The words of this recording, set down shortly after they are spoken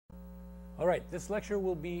All right, this lecture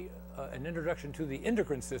will be an introduction to the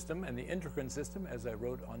endocrine system, and the endocrine system, as I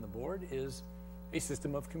wrote on the board, is a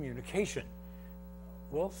system of communication.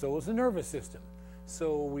 Well, so is the nervous system.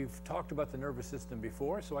 So we've talked about the nervous system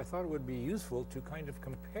before, so I thought it would be useful to kind of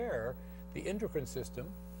compare the endocrine system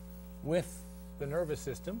with the nervous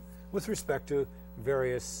system with respect to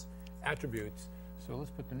various attributes. So let's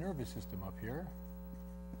put the nervous system up here.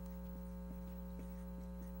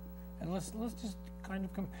 And let's just kind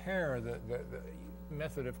of compare the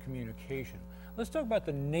method of communication. Let's talk about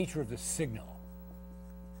the nature of the signal.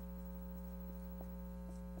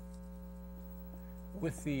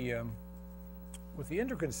 With the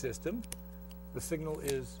endocrine system, the signal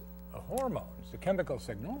is a hormone. It's a chemical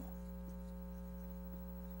signal.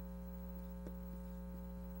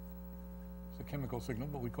 It's a chemical signal,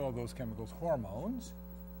 but we call those chemicals hormones.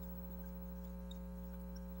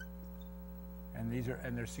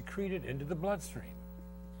 And they're secreted into the bloodstream.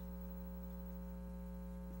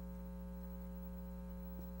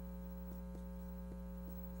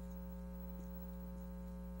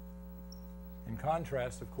 In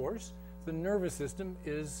contrast, of course, the nervous system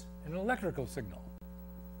is an electrical signal.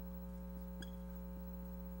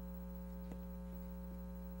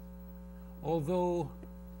 Although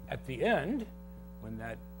at the end, when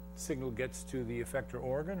that signal gets to the effector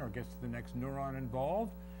organ or gets to the next neuron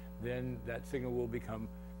involved, then that signal will become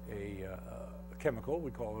a chemical.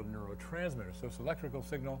 We call it a neurotransmitter. So it's an electrical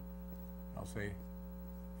signal, I'll say,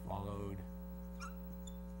 followed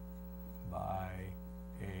by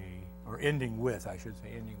or ending with, I should say,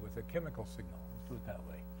 ending with a chemical signal. Let's do it that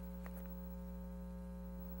way.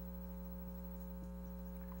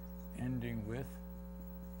 Ending with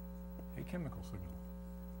a chemical signal.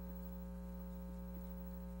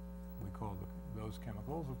 We call those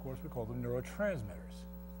chemicals, of course, we call them neurotransmitters.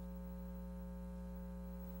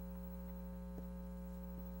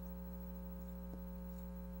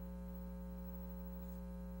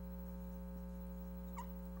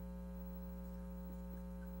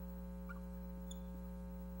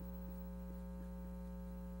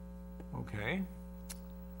 Okay.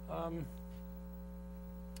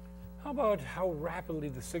 How about how rapidly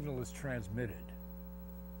the signal is transmitted?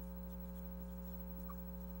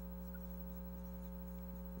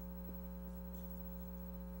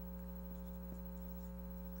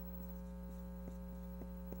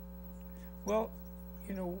 Well,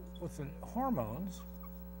 you know, with the hormones,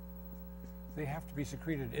 they have to be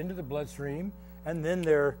secreted into the bloodstream, and then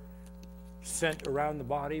they're sent around the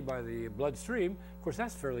body by the bloodstream. Of course,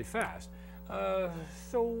 that's fairly fast.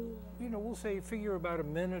 So, you know, we'll say figure about a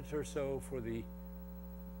minute or so for the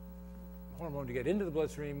hormone to get into the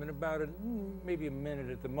bloodstream, and about maybe a minute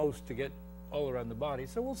at the most to get all around the body.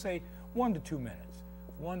 So we'll say 1 to 2 minutes.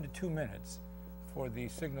 1 to 2 minutes for the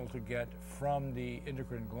signal to get from the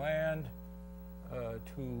endocrine gland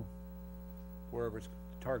to wherever its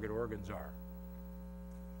target organs are.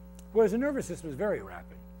 Whereas the nervous system is very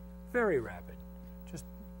rapid. Very rapid, just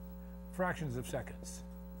fractions of seconds.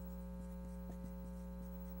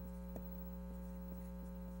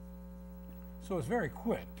 So it's very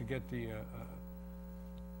quick to get the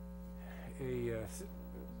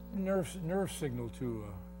nerve signal to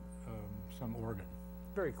some organ.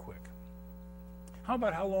 Very quick. How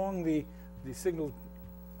about how long the signal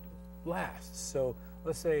lasts? So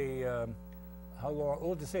let's say how long.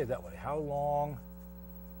 We'll just say it that way. How long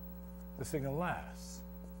the signal lasts?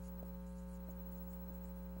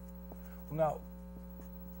 Now,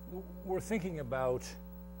 we're thinking about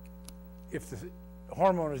if the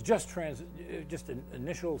hormone is just an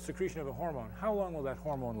initial secretion of a hormone, how long will that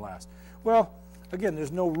hormone last? Well, again,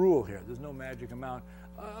 there's no rule here. There's no magic amount.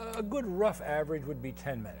 A good rough average would be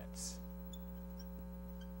 10 minutes.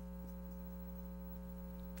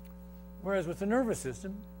 Whereas with the nervous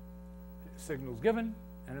system, the signal's given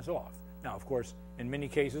and it's off. Now, of course, in many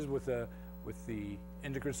cases with the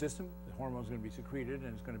endocrine system, the hormone is going to be secreted,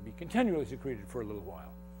 and it's going to be continually secreted for a little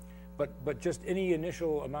while. But just any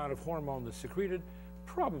initial amount of hormone that's secreted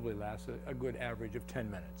probably lasts a good average of 10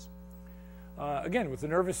 minutes. Again, with the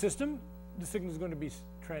nervous system, the signal is going to be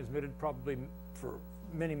transmitted probably for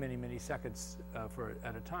many, many, many seconds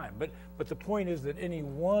at a time. But the point is that any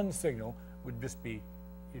one signal would just be,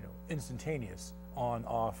 you know, instantaneous, on,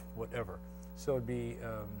 off, whatever. So it'd be,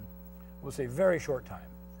 we'll say, very short time.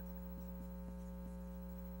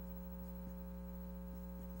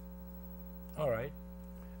 All right.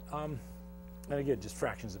 And again, just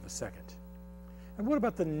fractions of a second. And what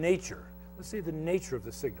about the nature? Let's say the nature of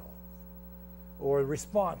the signal, or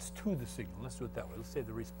response to the signal. Let's do it that way. Let's say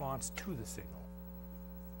the response to the signal.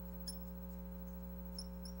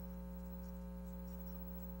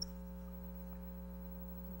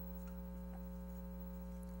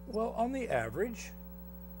 Well, on the average,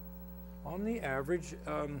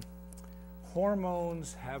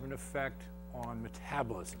 hormones have an effect on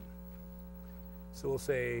metabolism. So we'll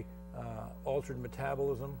say altered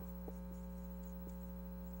metabolism.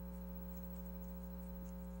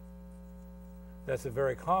 That's a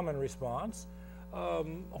very common response.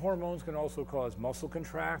 Hormones can also cause muscle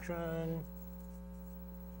contraction.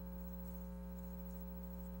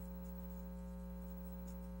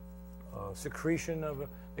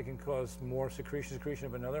 They can cause more secretion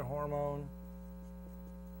of another hormone.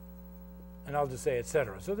 And I'll just say,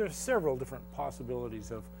 etc. So there's several different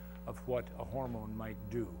possibilities of what a hormone might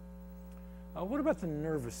do. What about the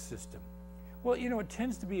nervous system? Well, you know, it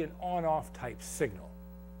tends to be an on-off type signal.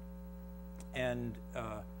 And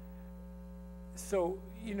so,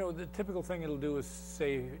 you know, the typical thing it'll do is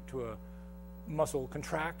say to a muscle,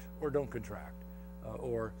 contract or don't contract,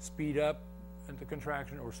 or speed up the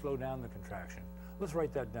contraction or slow down the contraction. Let's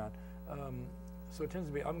write that down. So it tends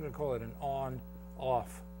to be, I'm going to call it an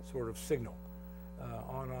on-off sort of signal,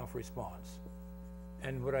 on-off response.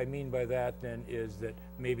 And what I mean by that then is that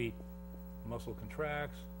maybe muscle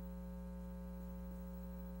contracts,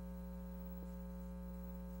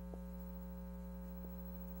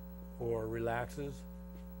 or relaxes,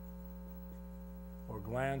 or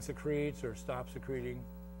gland secretes or stops secreting.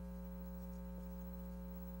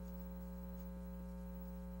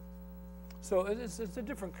 So it's a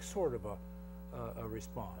different sort of a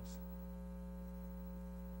response.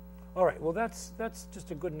 All right, well that's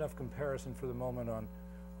just a good enough comparison for the moment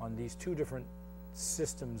on these two different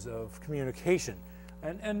systems of communication.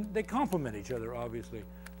 And they complement each other, obviously.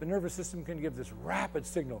 The nervous system can give this rapid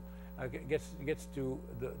signal, gets to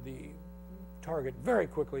the target very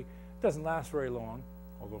quickly. It doesn't last very long,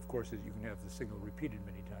 although of course you can have the signal repeated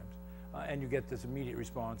many times. And you get this immediate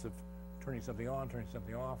response of turning something on, turning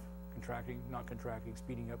something off, contracting, not contracting,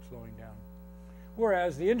 speeding up, slowing down.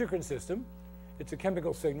 Whereas the endocrine system, it's a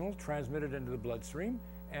chemical signal transmitted into the bloodstream,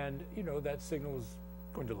 and you know that signal is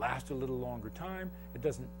going to last a little longer time.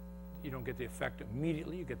 You don't get the effect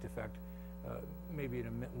immediately. You get the effect maybe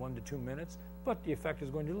in 1 to 2 minutes, but the effect is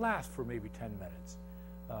going to last for maybe 10 minutes.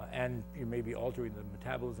 And you may be altering the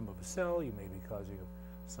metabolism of a cell. You may be causing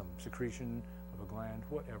some secretion of a gland,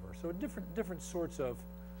 whatever. So different sorts of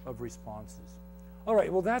responses. All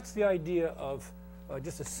right, well, that's the idea of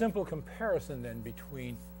just a simple comparison then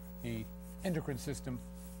between the endocrine system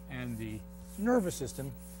and the nervous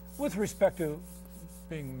system with respect to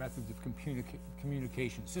being methods of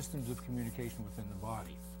communication, systems of communication within the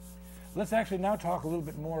body. Let's actually now talk a little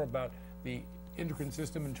bit more about the endocrine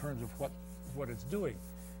system in terms of what it's doing.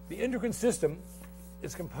 The endocrine system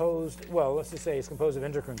is composed, well, let's just say it's composed of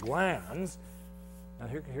endocrine glands. Now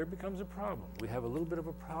here becomes a problem. We have a little bit of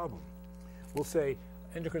a problem. We'll say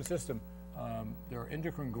endocrine system, there are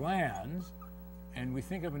endocrine glands, and we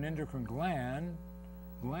think of an endocrine gland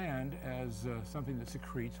as something that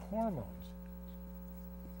secretes hormones.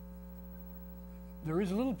 There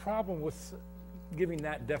is a little problem with giving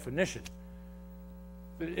that definition.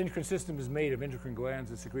 The endocrine system is made of endocrine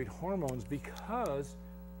glands that secrete hormones because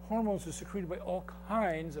hormones are secreted by all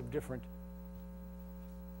kinds of different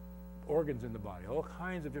organs in the body, all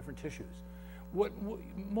kinds of different tissues.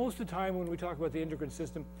 Most of the time when we talk about the endocrine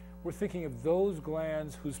system, we're thinking of those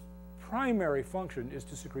glands whose primary function is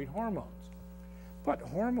to secrete hormones. But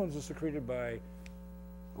hormones are secreted by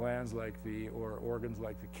glands like or organs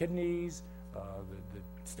like the kidneys, the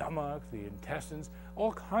stomach, the intestines.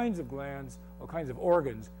 All kinds of glands, all kinds of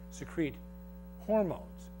organs secrete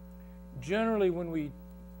hormones. Generally, when we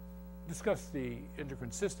discuss the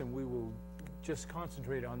endocrine system, we will just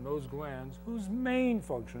concentrate on those glands whose main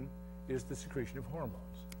function is the secretion of hormones.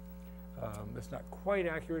 That's not quite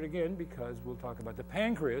accurate again because we'll talk about the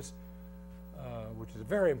pancreas, which is a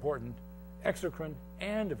very important exocrine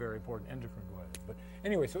and a very important endocrine gland. But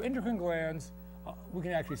anyway, so endocrine glands, we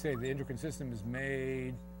can actually say the endocrine system is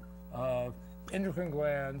made of endocrine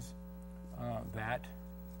glands that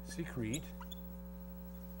secrete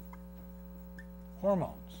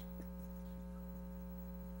hormones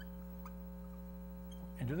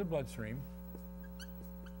into the bloodstream.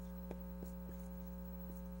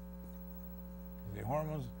 The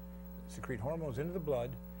hormones secrete hormones into the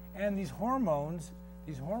blood, and these hormones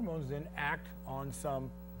then act on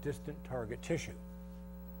some distant target tissue.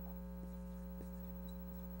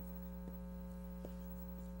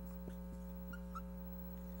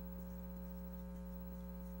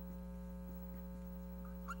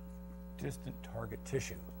 Distant target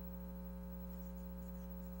tissue.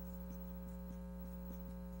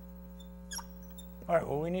 All right,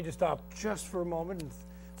 well, we need to stop just for a moment and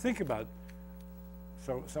think about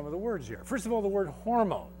So some of the words here. First of all, the word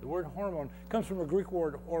hormone. The word hormone comes from a Greek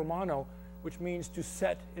word hormono, which means to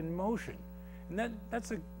set in motion. And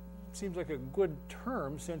that's seems like a good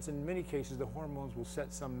term, since in many cases the hormones will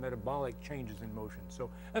set some metabolic changes in motion. So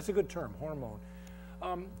that's a good term, hormone.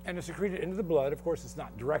 And it's secreted into the blood. Of course, it's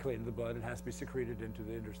not directly into the blood. It has to be secreted into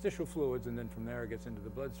the interstitial fluids, and then from there it gets into the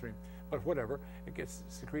bloodstream. But whatever, it gets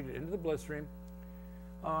secreted into the bloodstream,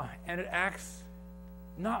 and it acts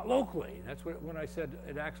not locally. That's when I said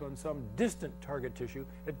it acts on some distant target tissue.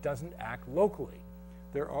 It doesn't act locally.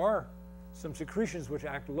 There are some secretions which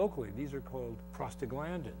act locally. These are called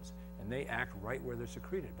prostaglandins, and they act right where they're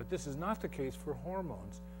secreted. But this is not the case for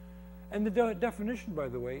hormones. And the definition, by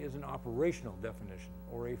the way, is an operational definition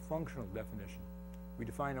or a functional definition. We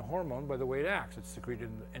define a hormone by the way it acts. It's secreted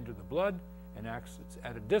into the blood and acts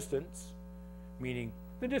at a distance, meaning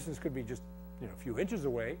the distance could be just a few inches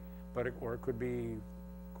away, or it could be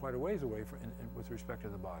quite a ways away with respect to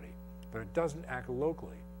the body. But it doesn't act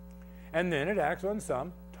locally. And then it acts on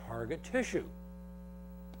some target tissue.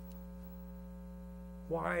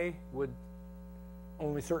 Why would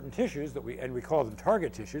only certain tissues and we call them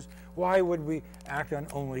target tissues, why would we act on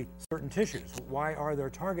only certain tissues? Why are there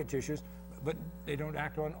target tissues, but they don't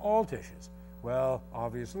act on all tissues? Well,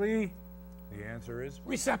 obviously, the answer is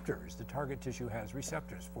receptors. The target tissue has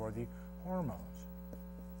receptors for the hormones.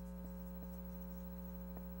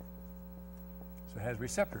 So it has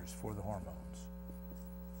receptors for the hormones.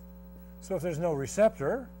 So if there's no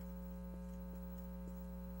receptor,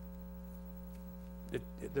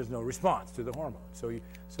 there's no response to the hormone. So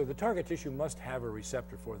the target tissue must have a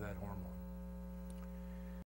receptor for that hormone.